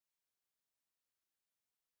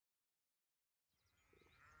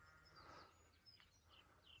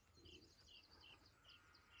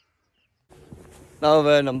Now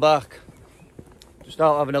then, I'm back. Just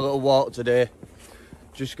out having a little walk today.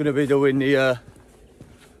 Just going to be doing the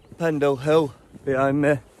Pendle hill behind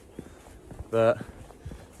me. But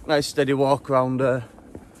nice steady walk around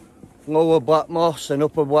lower Black Moss and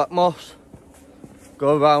upper Black Moss.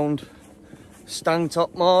 Go around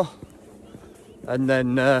Stangtop Moor and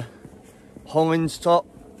then Hollins Top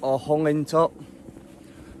or Hollin Top,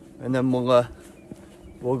 and then we'll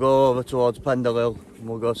go over towards Pendle Hill and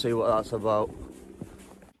we'll go see what that's about.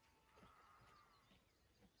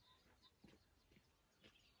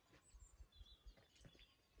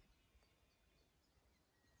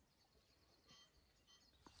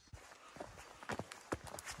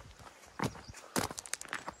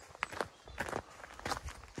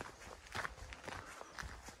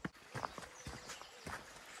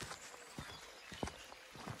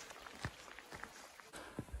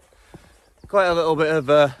 Quite a little bit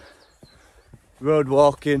of road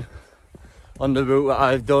walking on the route that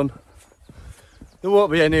I've done. There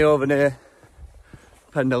won't be any over near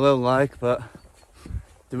Pendle Hill like, but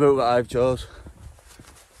the route that I've chose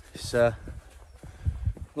is a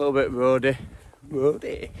little bit roady.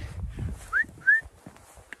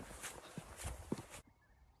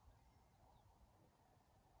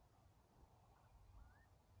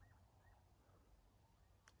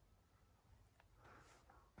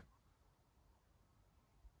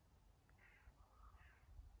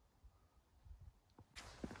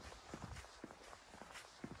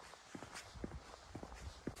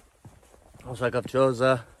 Looks like I've chose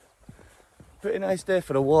a pretty nice day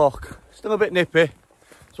for a walk. Still a bit nippy,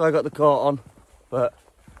 so I got the coat on, but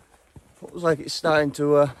it looks like it's starting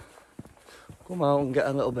to come out and get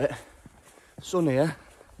a little bit sunnier.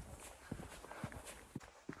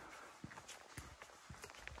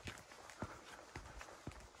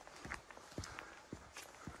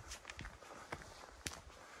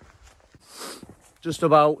 Just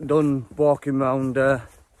about done walking round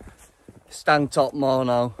Stangtop Moor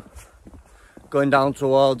now. Going down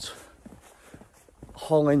towards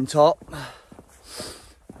Hollin Top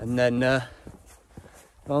and then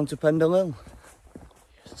round to Pendle Hill.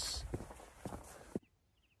 Yes.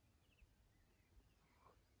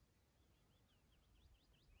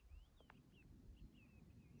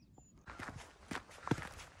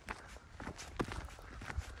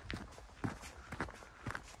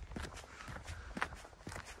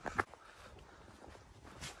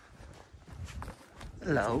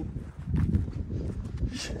 Hello.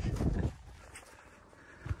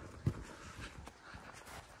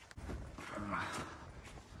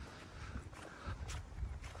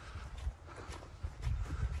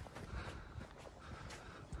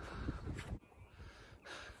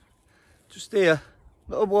 Just here,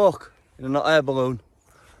 little walk in an hot air balloon.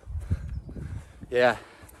 Yeah,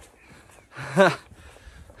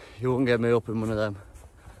 you wouldn't get me up in one of them.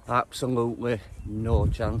 Absolutely no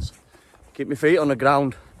chance. Keep my feet on the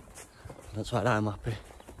ground. That's why I'm happy.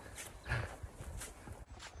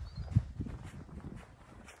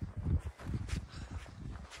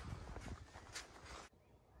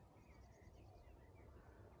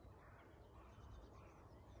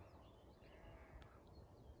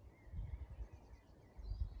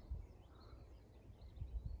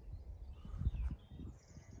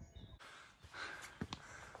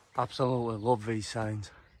 Absolutely love these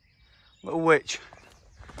signs. Little witch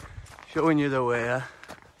showing you the way.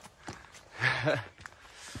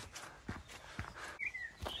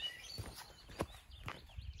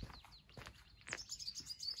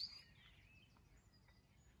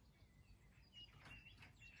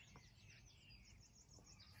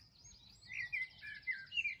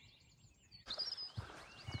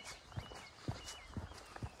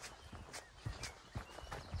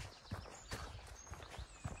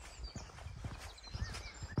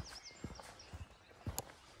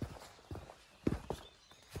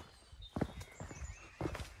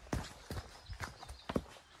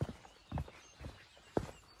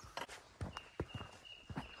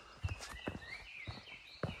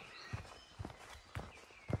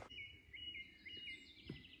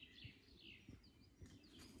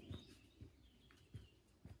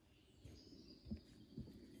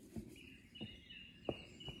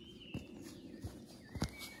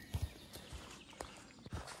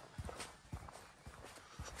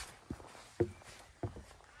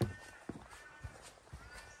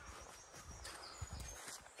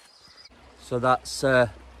 So that's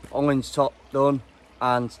Hollins Top done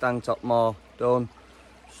and Stangtop Moor done.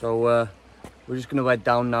 So we're just going to head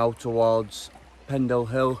down now towards Pendle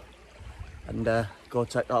Hill and go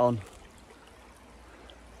take that on.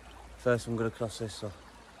 First I'm going to cross this, so.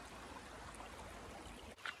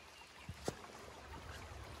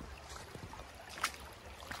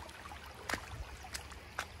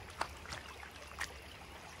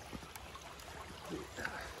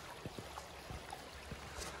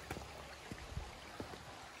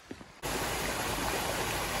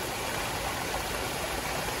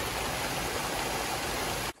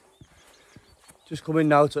 Just coming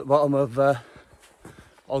now to the bottom of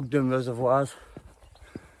Ogden reservoirs.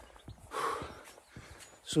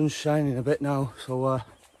 Sun's shining a bit now, so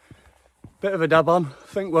bit of a dab on. I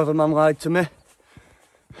think weatherman lied to me,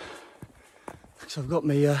 because I've got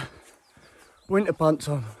my winter pants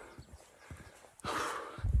on.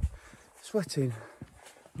 Sweating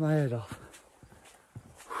my head off.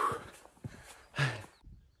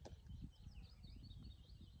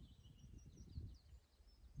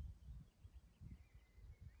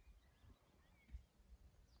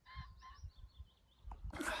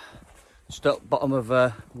 Just at the bottom of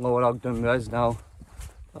Lower Ogden Res now.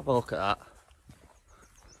 Have a look at that.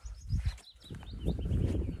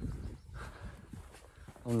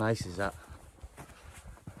 How nice is that?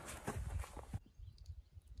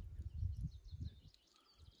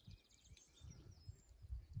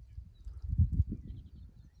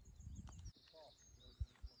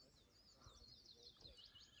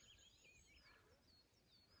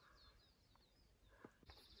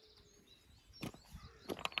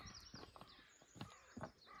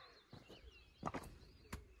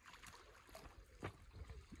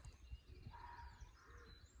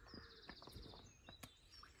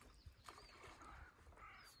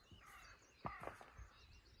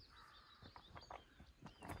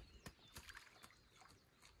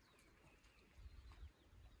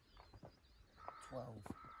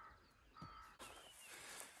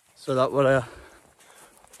 So that was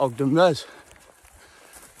Ogden Res.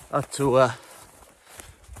 Had to have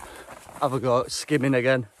a go at skimming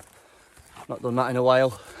again. Not done that in a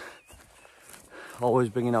while. Always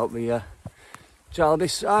bringing out the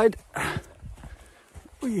childish side.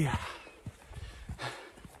 Yeah.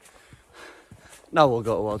 Now we'll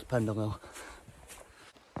go towards Pendle now.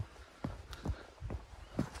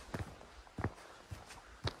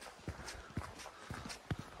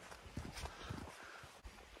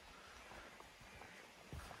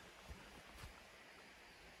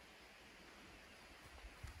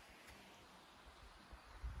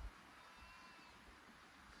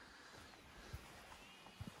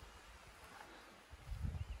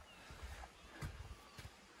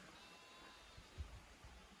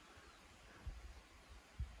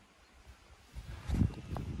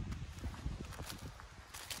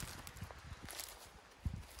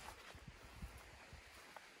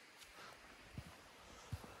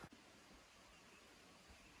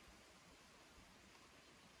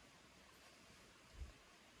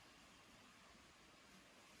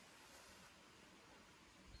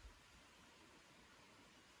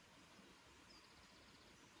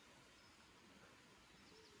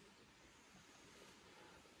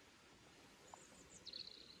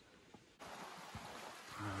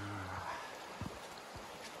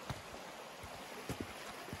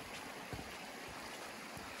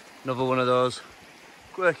 Another one of those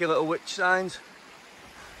quirky little witch signs.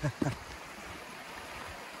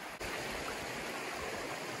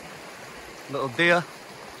 Little deer.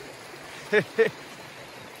 See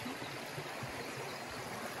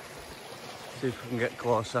if we can get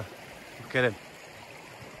closer. Look at him.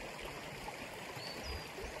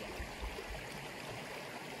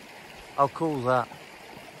 How cool is that?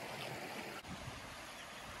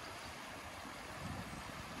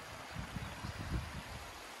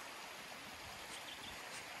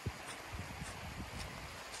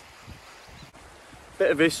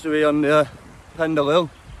 Bit of history on Pendle Hill.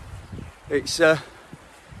 It's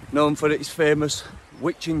known for its famous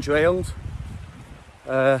witching trails.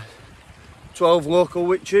 12 local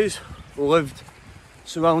witches who lived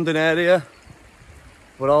surrounding area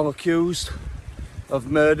were all accused of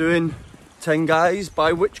murdering 10 guys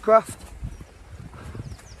by witchcraft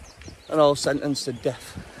and all sentenced to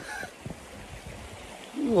death.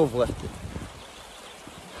 Lovely.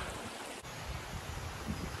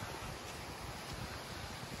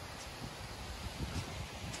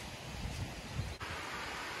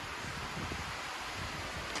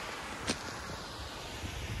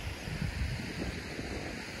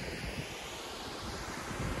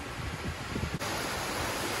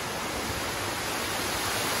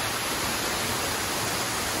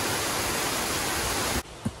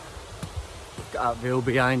 That view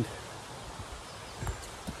behind.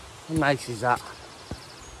 How nice is that?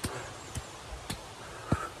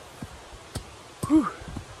 Whew.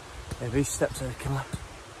 Heavy steps are killer.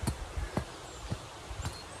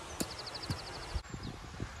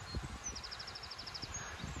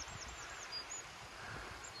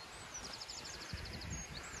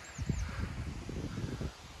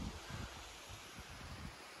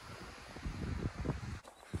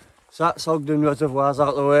 So that's Ogden Reservoirs out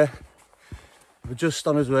of the way. We're just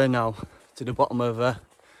on his way now to the bottom of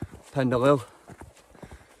Pendle Hill.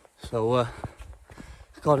 So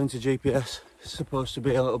according to GPS, it's supposed to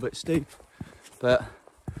be a little bit steep, but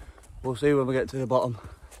we'll see when we get to the bottom.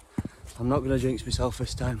 I'm not going to jinx myself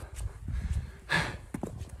this time.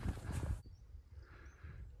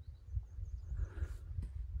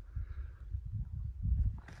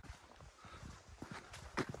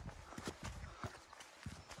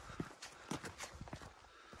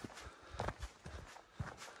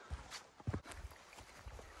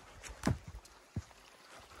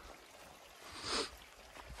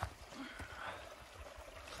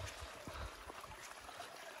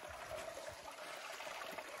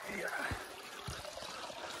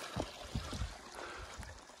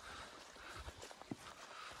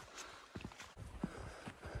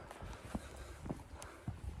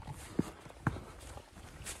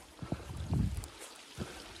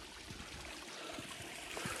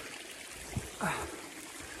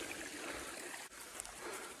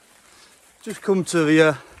 Just come to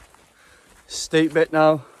the steep bit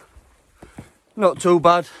now. Not too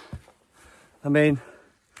bad. I mean,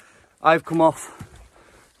 I've come off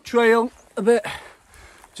trail a bit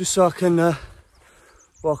just so I can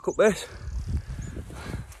walk up this.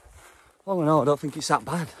 Oh no, I don't think it's that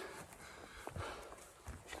bad.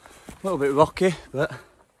 A little bit rocky, but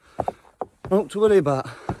not to worry about,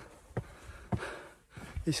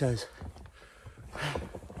 he says.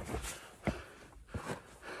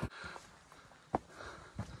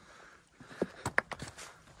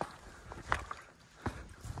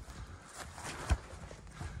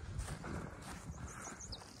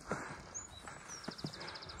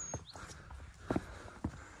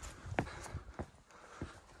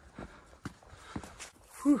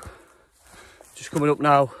 Whew. Just coming up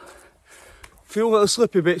now. Few little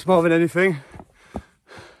slippy bits more than anything.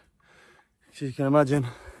 As you can imagine,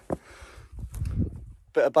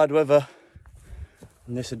 bit of bad weather,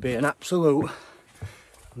 and this would be an absolute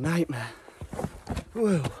nightmare.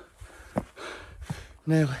 Whoa,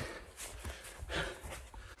 nearly.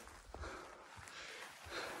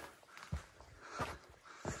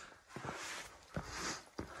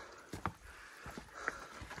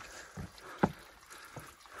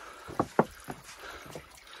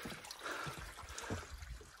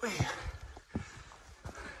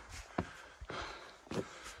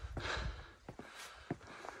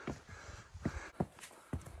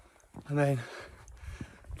 I mean,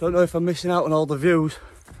 don't know if I'm missing out on all the views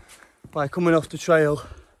by coming off the trail,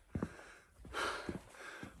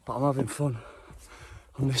 but I'm having fun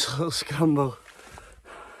on this little scramble.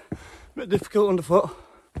 Bit difficult underfoot.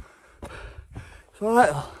 It's alright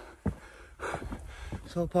though.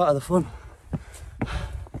 It's all part of the fun.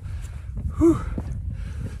 Whew.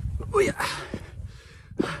 Oh yeah.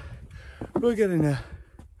 We're getting there.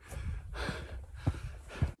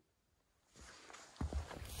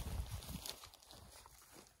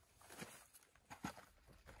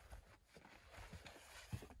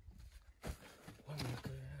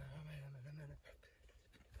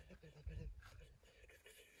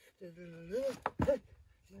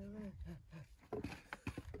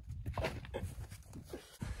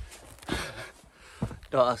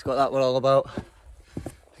 Don't ask what that was all about.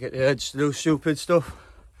 I get the urge to do stupid stuff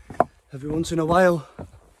every once in a while.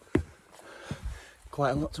 Quite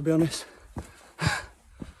a lot, to be honest.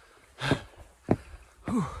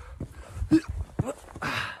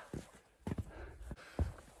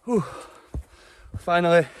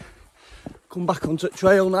 Finally come back onto the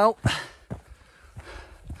trail now.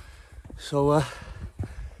 So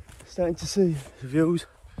starting to see the views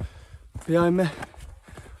behind me.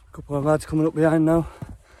 A couple of lads coming up behind now.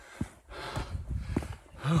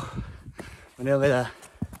 We're nearly there.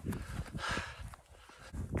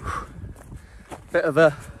 Bit of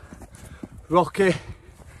a rocky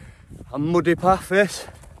and muddy path this.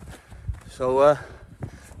 So I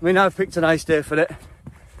mean, I've picked a nice day for it,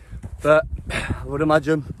 but I would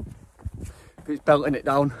imagine if it's belting it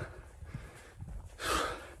down,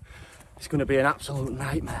 it's going to be an absolute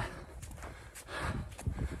nightmare.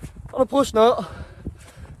 On a plus note,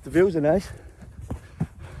 the views are nice.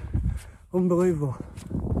 Unbelievable.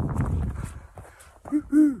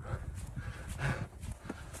 Woo-hoo.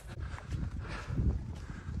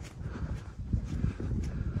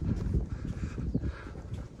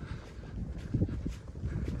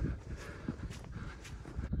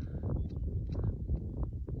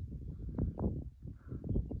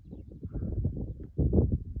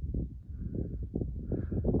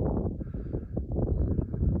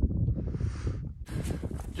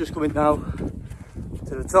 Just coming now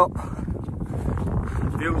to the top.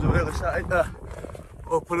 The views are really starting to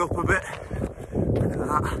open up a bit. Look at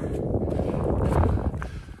that.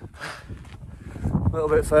 A little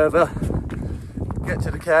bit further, get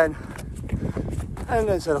to the cairn, and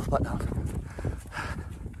then set off back down.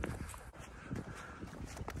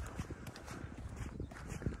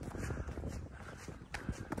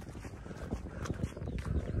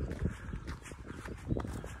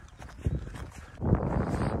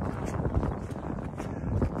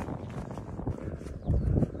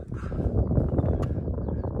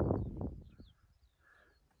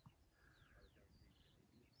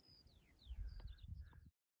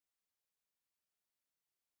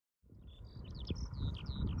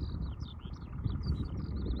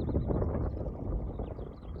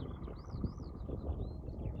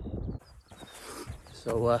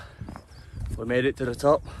 So we made it to the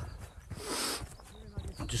top.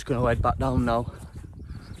 I'm just going to head back down now.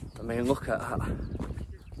 I mean, look at that.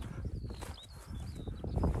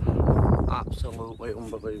 Absolutely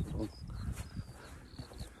unbelievable.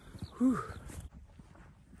 Whew.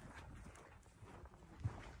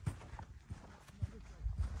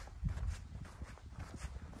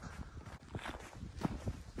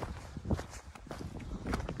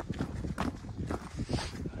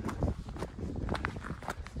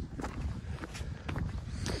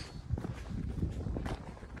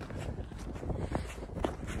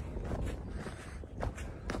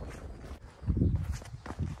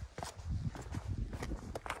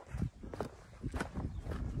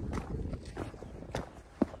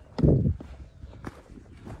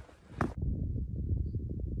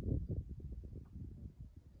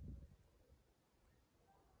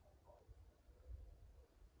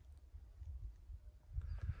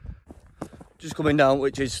 Just coming down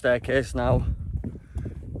Witch's staircase now.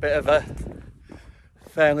 Bit of a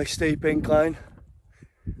fairly steep incline,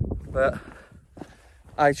 but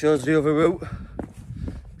I chose the other route.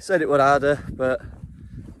 Said it was harder, but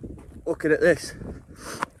looking at this,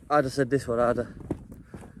 I'd have said this was harder.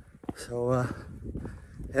 So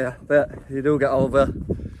yeah, but you do get over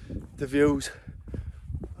the views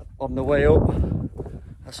on the way up,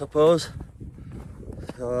 I suppose.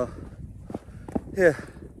 So yeah,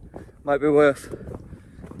 might be worth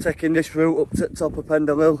taking this route up to the top of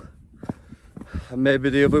Pendle Hill and maybe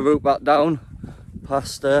the other route back down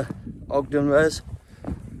past Ogden Res.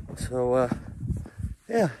 So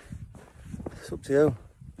yeah, it's up to you.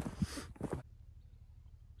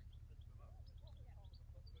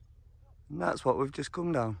 And that's what we've just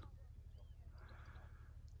come down.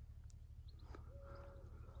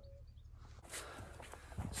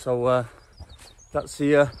 So that's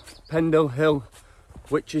the Pendle Hill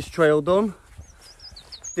Witches Trail done.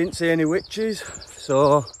 Didn't see any witches,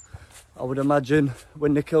 so I would imagine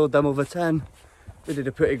when they killed them other 10, they did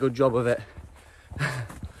a pretty good job of it.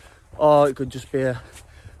 Or it could just be a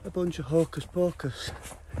bunch of hocus pocus.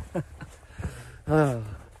 Oh.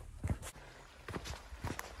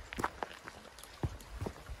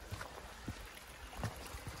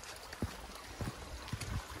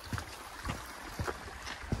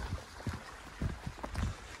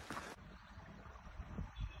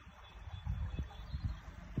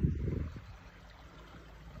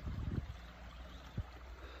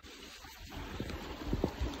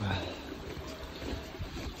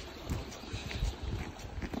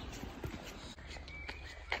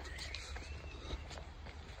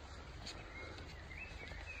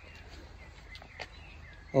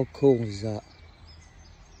 How cool is that?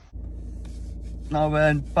 Now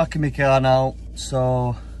we're back in my car now,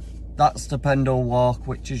 so that's the Pendle Walk,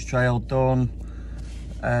 Witches Trail done.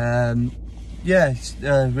 Yeah, it's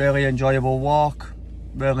a really enjoyable walk,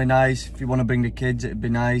 really nice. If you want to bring the kids, it'd be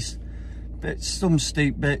nice. Some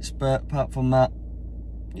steep bits, but apart from that,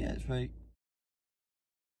 yeah, it's right.